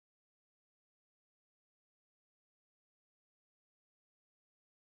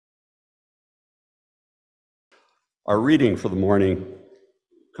Our reading for the morning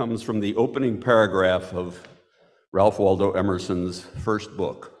comes from the opening paragraph of Ralph Waldo Emerson's first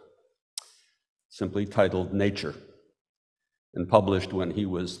book, simply titled Nature, and published when he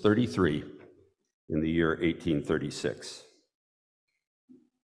was 33 in the year 1836.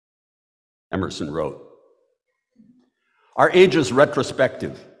 Emerson wrote, "Our age is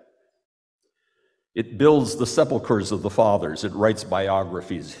retrospective. It builds the sepulchres of the fathers. It writes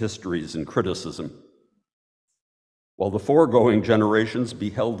biographies, histories, and criticism. While the foregoing generations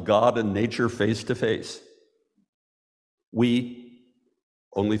beheld God and nature face to face, we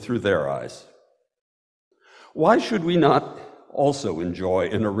only through their eyes. Why should we not also enjoy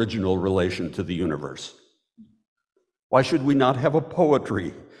an original relation to the universe? Why should we not have a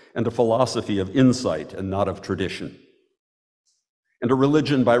poetry and a philosophy of insight and not of tradition, and a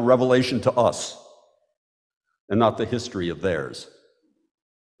religion by revelation to us and not the history of theirs?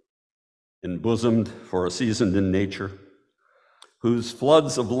 Embosomed for a season in nature, whose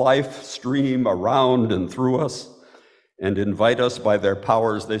floods of life stream around and through us and invite us by their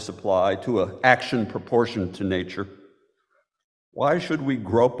powers they supply to an action proportioned to nature, why should we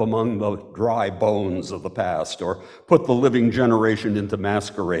grope among the dry bones of the past or put the living generation into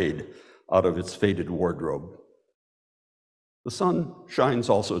masquerade out of its faded wardrobe? The sun shines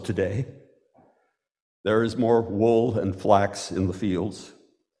also today. There is more wool and flax in the fields.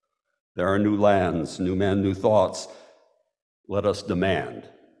 There are new lands, new men, new thoughts. Let us demand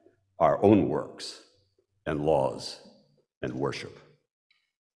our own works and laws and worship."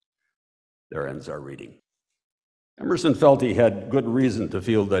 There ends our reading. Emerson felt he had good reason to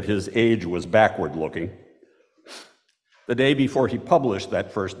feel that his age was backward-looking. The day before he published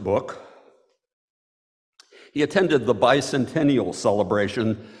that first book, he attended the bicentennial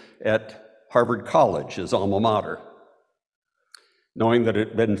celebration at Harvard College, his alma mater. Knowing that it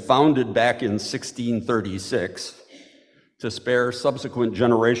had been founded back in 1636 to spare subsequent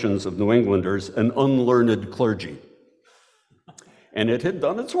generations of New Englanders an unlearned clergy. And it had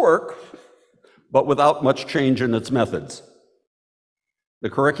done its work, but without much change in its methods. The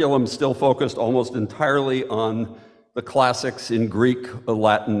curriculum still focused almost entirely on the classics in Greek,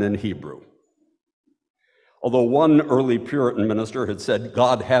 Latin, and Hebrew. Although one early Puritan minister had said,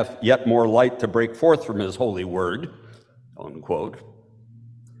 "God hath yet more light to break forth from his holy word," unquote,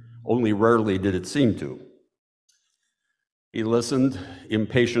 only rarely did it seem to. He listened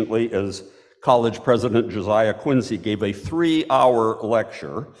impatiently as college president Josiah Quincy gave a 3-hour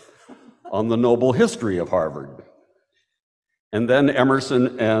lecture on the noble history of Harvard. And then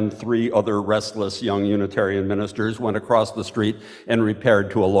Emerson and 3 other restless young Unitarian ministers went across the street and repaired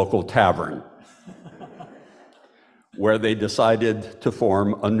to a local tavern, where they decided to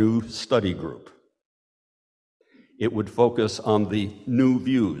form a new study group. It would focus on the new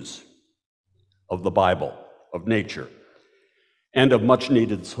views of the Bible, of nature, and of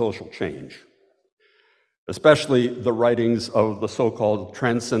much-needed social change, especially the writings of the so-called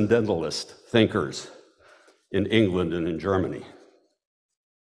Transcendentalist thinkers in England and in Germany.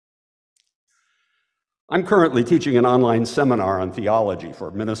 I'm currently teaching an online seminar on theology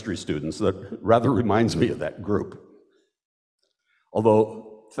for ministry students that rather reminds me of that group.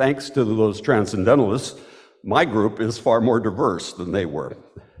 Although, thanks to those Transcendentalists, my group is far more diverse than they were.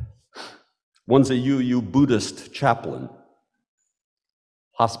 One's a UU Buddhist chaplain,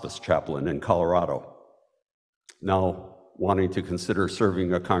 hospice chaplain in Colorado, now wanting to consider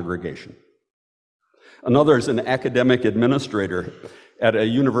serving a congregation. Another is an academic administrator at a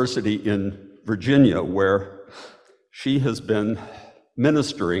university in Virginia, where she has been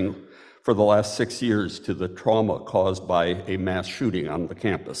ministering for the last 6 years to the trauma caused by a mass shooting on the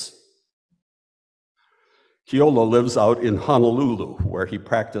campus. Keola lives out in Honolulu, where he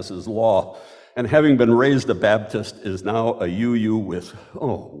practices law, and having been raised a Baptist, is now a UU with,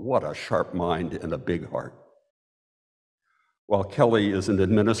 oh, what a sharp mind and a big heart. While Kelly is an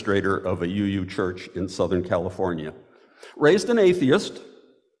administrator of a UU church in Southern California. Raised an atheist,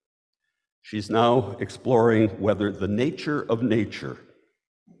 she's now exploring whether the nature of nature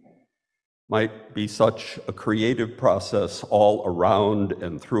might be such a creative process all around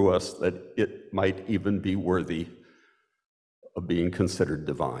and through us that it might even be worthy of being considered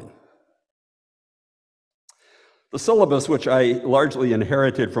divine. The syllabus, which I largely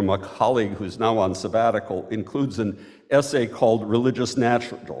inherited from a colleague who's now on sabbatical, includes an essay called Religious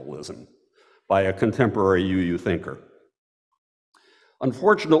Naturalism by a contemporary UU thinker.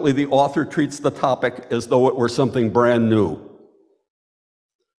 Unfortunately, the author treats the topic as though it were something brand new,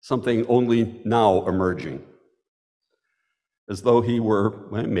 something only now emerging, as though he were,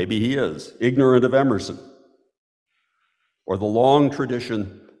 well, maybe he is, ignorant of Emerson or the long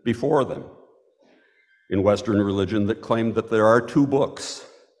tradition before them in Western religion that claim that there are two books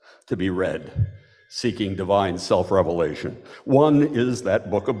to be read seeking divine self-revelation. One is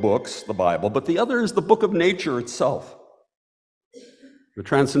that book of books, the Bible, but the other is the book of nature itself. The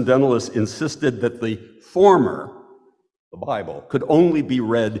Transcendentalists insisted that the former, the Bible, could only be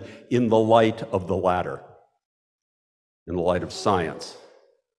read in the light of the latter, in the light of science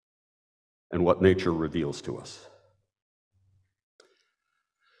and what nature reveals to us.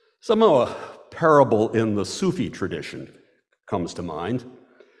 Somehow a parable in the Sufi tradition comes to mind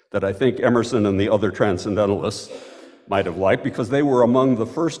that I think Emerson and the other Transcendentalists might have liked, because they were among the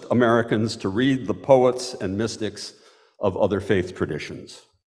first Americans to read the poets and mystics of other faith traditions.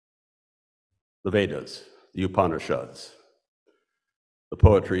 The Vedas, the Upanishads, the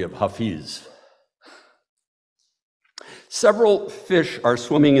poetry of Hafiz. Several fish are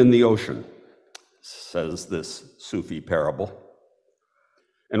swimming in the ocean, says this Sufi parable.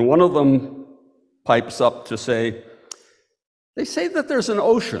 And one of them pipes up to say, they say that there's an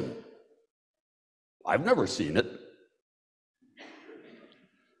ocean. I've never seen it.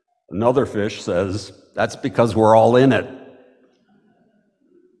 Another fish says, that's because we're all in it.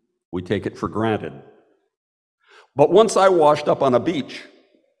 We take it for granted. But once I washed up on a beach,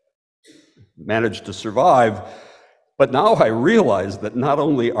 managed to survive, but now I realize that not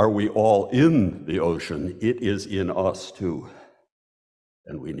only are we all in the ocean, it is in us too,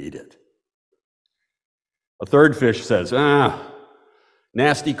 and we need it. A third fish says,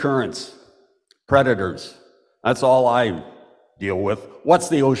 nasty currents, predators, that's all I deal with. What's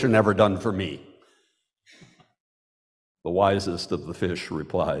the ocean ever done for me? The wisest of the fish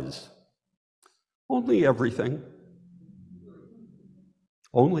replies, only everything.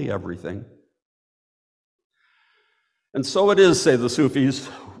 Only everything. And so it is, say the Sufis,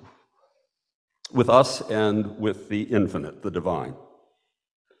 with us and with the infinite, the divine.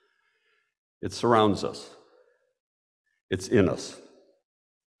 It surrounds us. It's in us.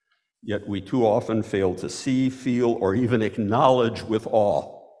 Yet we too often fail to see, feel, or even acknowledge with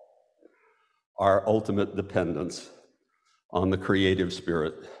awe our ultimate dependence on the creative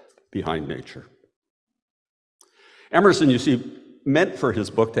spirit behind nature. Emerson, you see, meant for his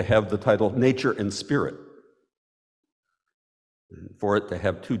book to have the title Nature and Spirit, for it to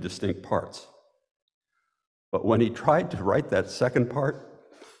have two distinct parts. But when he tried to write that second part,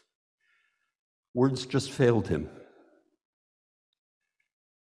 words just failed him.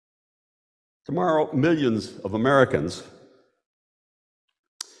 Tomorrow, millions of Americans,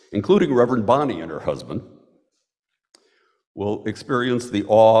 including Reverend Bonnie and her husband, will experience the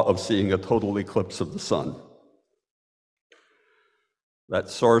awe of seeing a total eclipse of the sun. That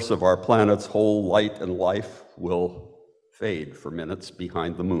source of our planet's whole light and life will fade for minutes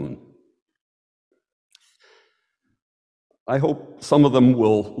behind the moon. I hope some of them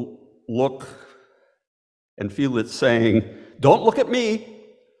will look and feel it saying, don't look at me,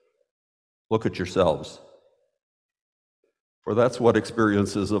 look at yourselves. For that's what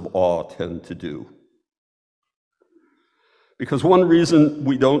experiences of awe tend to do. Because one reason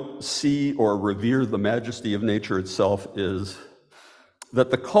we don't see or revere the majesty of nature itself is that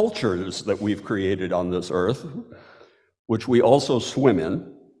the cultures that we've created on this earth, which we also swim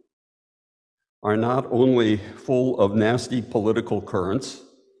in, are not only full of nasty political currents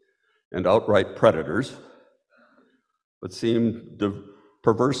and outright predators, but seem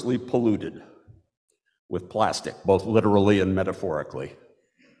perversely polluted with plastic, both literally and metaphorically,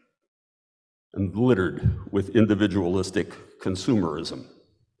 and littered with individualistic consumerism,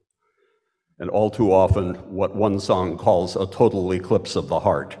 and all too often what one song calls a total eclipse of the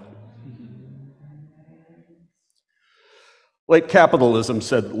heart. Late capitalism,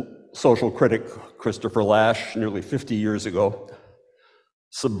 said social critic Christopher Lasch nearly 50 years ago,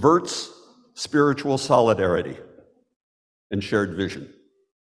 subverts spiritual solidarity and shared vision.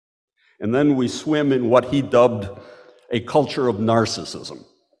 And then we swim in what he dubbed a culture of narcissism,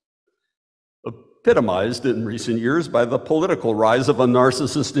 epitomized in recent years by the political rise of a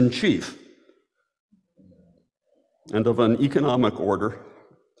narcissist in chief and of an economic order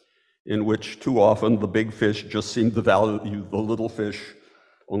in which too often the big fish just seem to value the little fish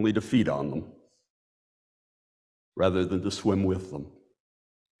only to feed on them rather than to swim with them.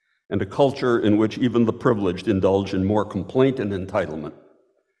 And a culture in which even the privileged indulge in more complaint and entitlement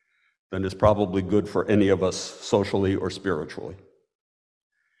than is probably good for any of us socially or spiritually.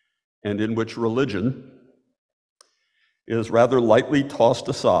 And in which religion is rather lightly tossed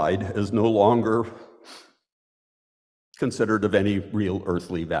aside as no longer considered of any real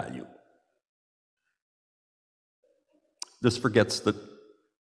earthly value. This forgets that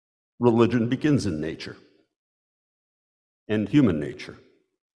religion begins in nature and human nature.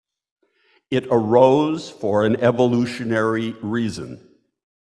 It arose for an evolutionary reason,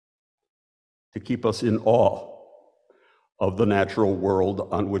 to keep us in awe of the natural world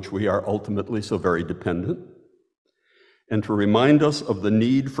on which we are ultimately so very dependent, and to remind us of the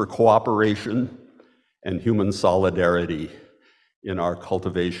need for cooperation and human solidarity in our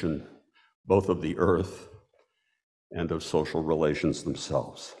cultivation, both of the earth and of social relations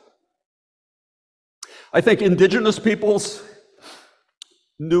themselves. I think indigenous peoples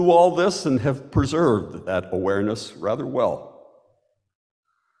knew all this and have preserved that awareness rather well.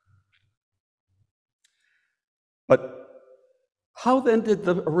 But how then did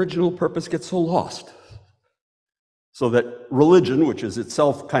the original purpose get so lost? So that religion, which is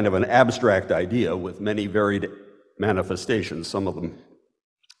itself kind of an abstract idea with many varied manifestations, some of them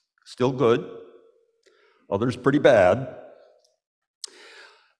still good, others pretty bad.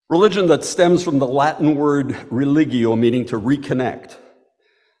 Religion that stems from the Latin word religio, meaning to reconnect.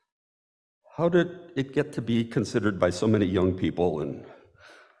 How did it get to be considered by so many young people and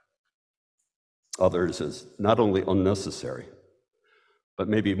others as not only unnecessary, but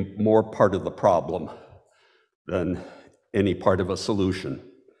maybe more part of the problem than any part of a solution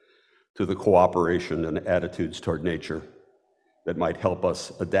to the cooperation and attitudes toward nature that might help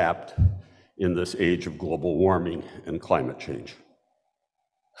us adapt in this age of global warming and climate change?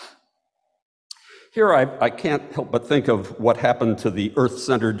 Here I can't help but think of what happened to the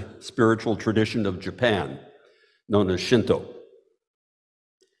earth-centered spiritual tradition of Japan, known as Shinto.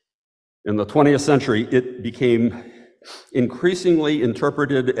 In the 20th century, it became increasingly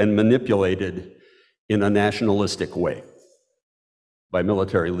interpreted and manipulated in a nationalistic way by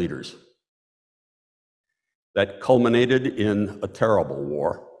military leaders. That culminated in a terrible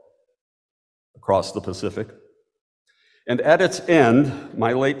war across the Pacific. And at its end,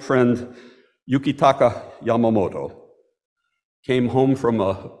 my late friend Yukitaka Yamamoto came home from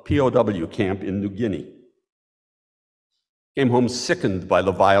a POW camp in New Guinea. Came home sickened by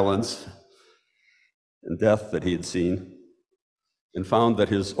the violence and death that he had seen, and found that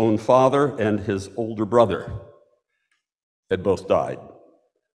his own father and his older brother had both died,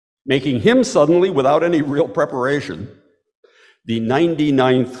 making him suddenly, without any real preparation, the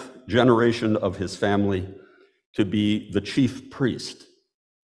 99th generation of his family to be the chief priest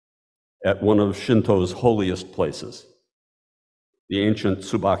at one of Shinto's holiest places, the ancient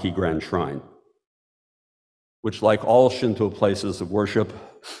Tsubaki Grand Shrine, which, like all Shinto places of worship,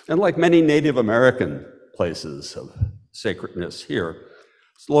 and like many Native American places of sacredness here,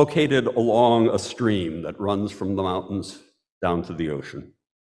 is located along a stream that runs from the mountains down to the ocean.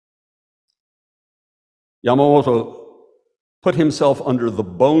 Yamamoto put himself under the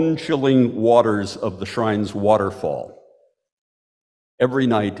bone-chilling waters of the shrine's waterfall every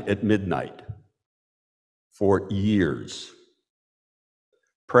night at midnight for years,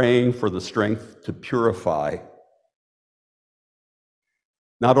 praying for the strength to purify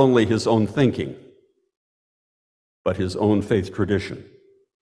not only his own thinking, but his own faith tradition.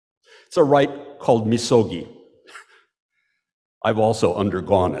 It's a rite called misogi. I've also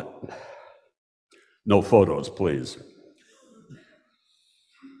undergone it. No photos, please.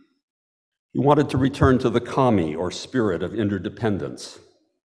 He wanted to return to the kami, or spirit of interdependence,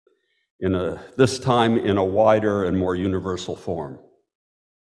 this time in a wider and more universal form.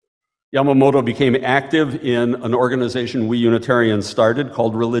 Yamamoto became active in an organization we Unitarians started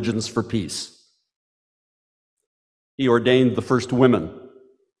called Religions for Peace. He ordained the first women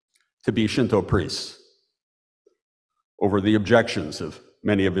to be Shinto priests over the objections of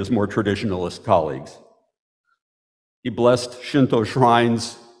many of his more traditionalist colleagues. He blessed Shinto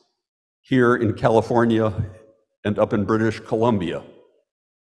shrines here in California and up in British Columbia,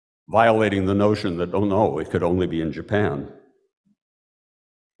 violating the notion that, oh no, it could only be in Japan.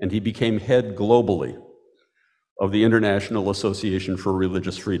 And he became head globally of the International Association for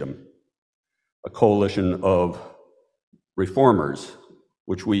Religious Freedom, a coalition of reformers,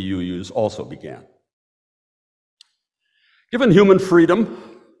 which we UUs also began. Given human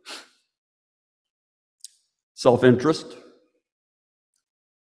freedom, self-interest,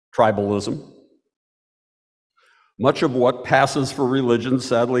 tribalism, much of what passes for religion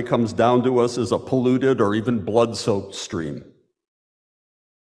sadly comes down to us as a polluted or even blood-soaked stream.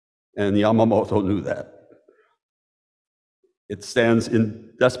 And Yamamoto knew that. It stands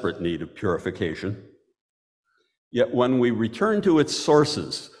in desperate need of purification. Yet when we return to its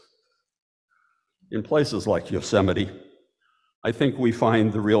sources, in places like Yosemite, I think we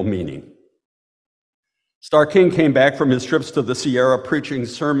find the real meaning. Starr King came back from his trips to the Sierra preaching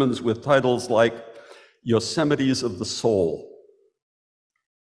sermons with titles like Yosemites of the Soul,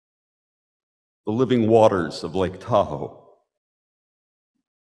 The Living Waters of Lake Tahoe,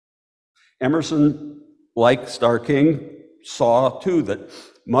 Emerson, like Starr King, saw too that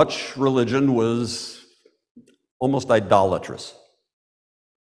much religion was almost idolatrous.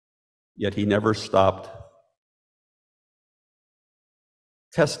 Yet he never stopped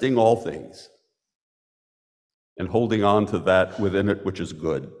testing all things and holding on to that within it which is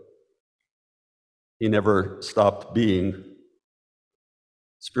good. He never stopped being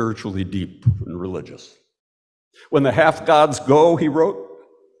spiritually deep and religious. When the half-gods go, he wrote,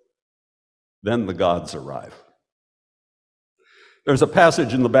 then the gods arrive. There's a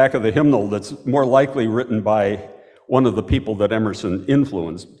passage in the back of the hymnal that's more likely written by one of the people that Emerson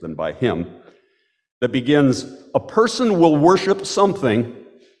influenced than by him, that begins, a person will worship something,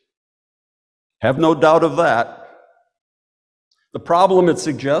 have no doubt of that. The problem, it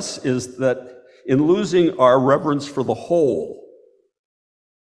suggests, is that in losing our reverence for the whole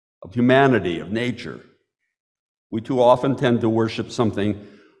of humanity, of nature, we too often tend to worship something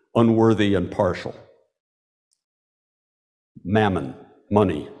unworthy and partial. Mammon,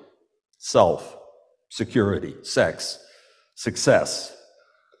 money, self, security, sex, success,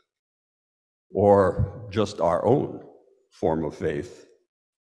 or just our own form of faith,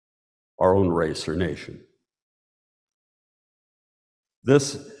 our own race or nation.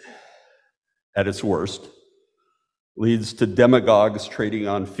 This, at its worst, leads to demagogues trading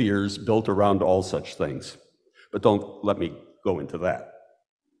on fears built around all such things. But don't let me go into that.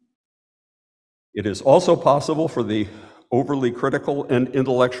 It is also possible for the overly critical and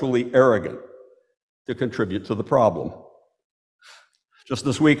intellectually arrogant to contribute to the problem. Just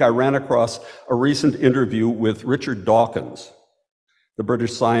this week, I ran across a recent interview with Richard Dawkins, the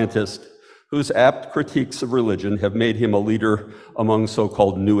British scientist whose apt critiques of religion have made him a leader among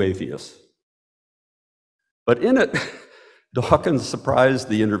so-called new atheists. But in it, Dawkins surprised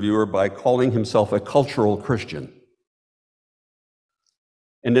the interviewer by calling himself a cultural Christian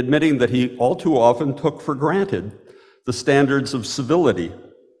and admitting that he all too often took for granted the standards of civility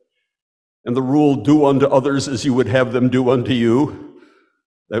and the rule, do unto others as you would have them do unto you,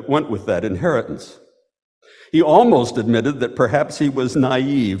 that went with that inheritance. He almost admitted that perhaps he was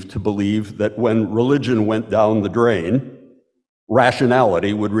naive to believe that when religion went down the drain,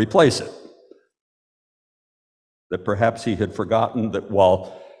 rationality would replace it. That perhaps he had forgotten that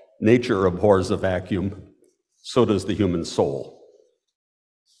while nature abhors a vacuum, so does the human soul.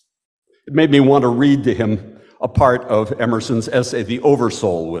 It made me want to read to him a part of Emerson's essay, The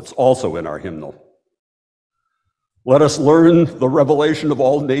Oversoul, which is also in our hymnal. Let us learn the revelation of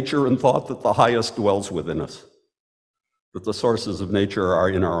all nature and thought that the highest dwells within us, that the sources of nature are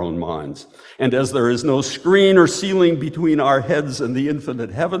in our own minds. And as there is no screen or ceiling between our heads and the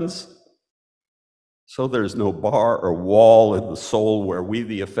infinite heavens, so there is no bar or wall in the soul where we,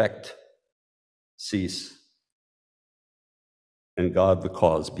 the effect, cease, and God, the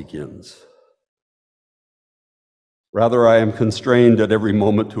cause, begins. Rather, I am constrained at every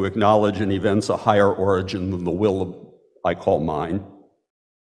moment to acknowledge in events a higher origin than the will I call mine.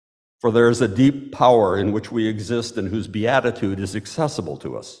 For there is a deep power in which we exist and whose beatitude is accessible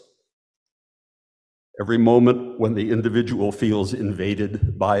to us. Every moment when the individual feels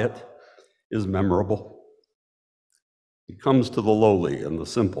invaded by it is memorable. It comes to the lowly and the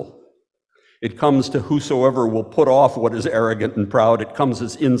simple. It comes to whosoever will put off what is arrogant and proud. It comes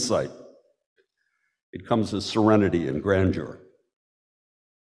as insight. It comes as serenity and grandeur.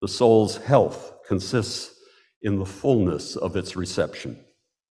 The soul's health consists in the fullness of its reception.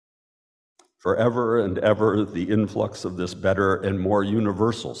 Forever and ever, the influx of this better and more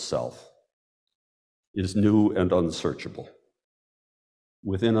universal self is new and unsearchable.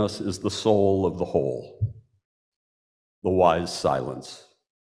 Within us is the soul of the whole, the wise silence,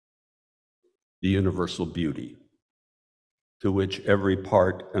 the universal beauty, to which every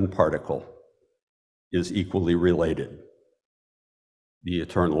part and particle is equally related, the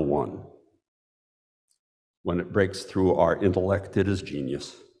eternal one. When it breaks through our intellect, it is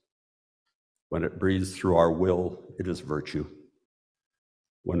genius. When it breathes through our will, it is virtue.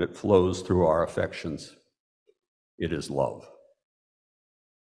 When it flows through our affections, it is love.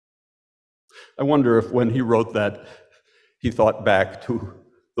 I wonder if when he wrote that, he thought back to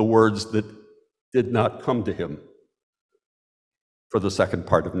the words that did not come to him for the second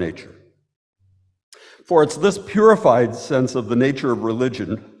part of nature. For it's this purified sense of the nature of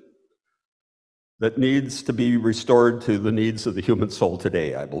religion that needs to be restored to the needs of the human soul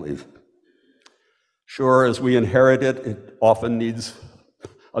today, I believe. Sure, as we inherit it, it often needs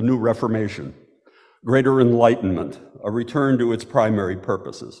a new reformation, greater enlightenment, a return to its primary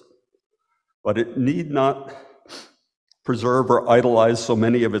purposes. But it need not preserve or idolize so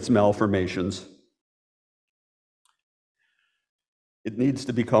many of its malformations. It needs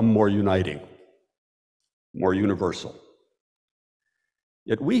to become more uniting, more universal.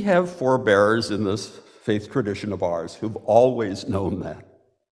 Yet we have forebears in this faith tradition of ours who've always known that.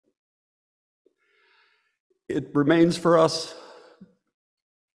 It remains for us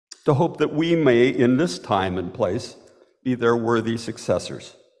to hope that we may, in this time and place, be their worthy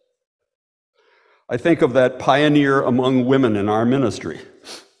successors. I think of that pioneer among women in our ministry,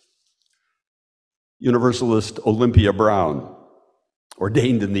 Universalist Olympia Brown,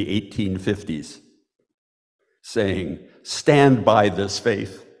 ordained in the 1850s, saying, "Stand by this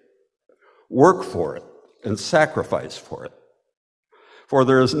faith, work for it, and sacrifice for it. For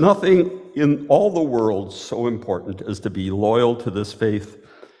there is nothing in all the world so important as to be loyal to this faith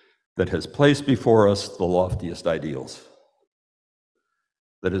that has placed before us the loftiest ideals,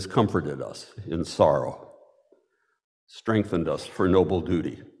 that has comforted us in sorrow, strengthened us for noble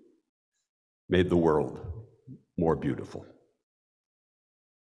duty, made the world more beautiful.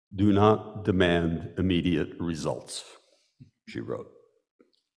 Do not demand immediate results," she wrote,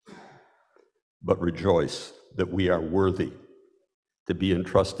 "but rejoice that we are worthy to be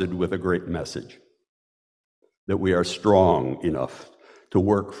entrusted with a great message, that we are strong enough to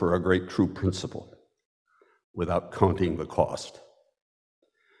work for a great true principle without counting the cost.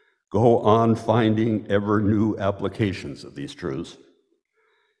 Go on finding ever new applications of these truths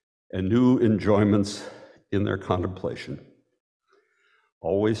and new enjoyments in their contemplation,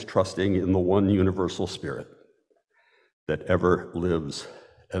 always trusting in the one universal spirit that ever lives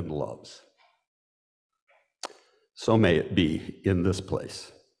and loves. So may it be in this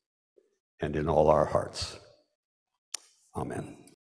place and in all our hearts. Amen.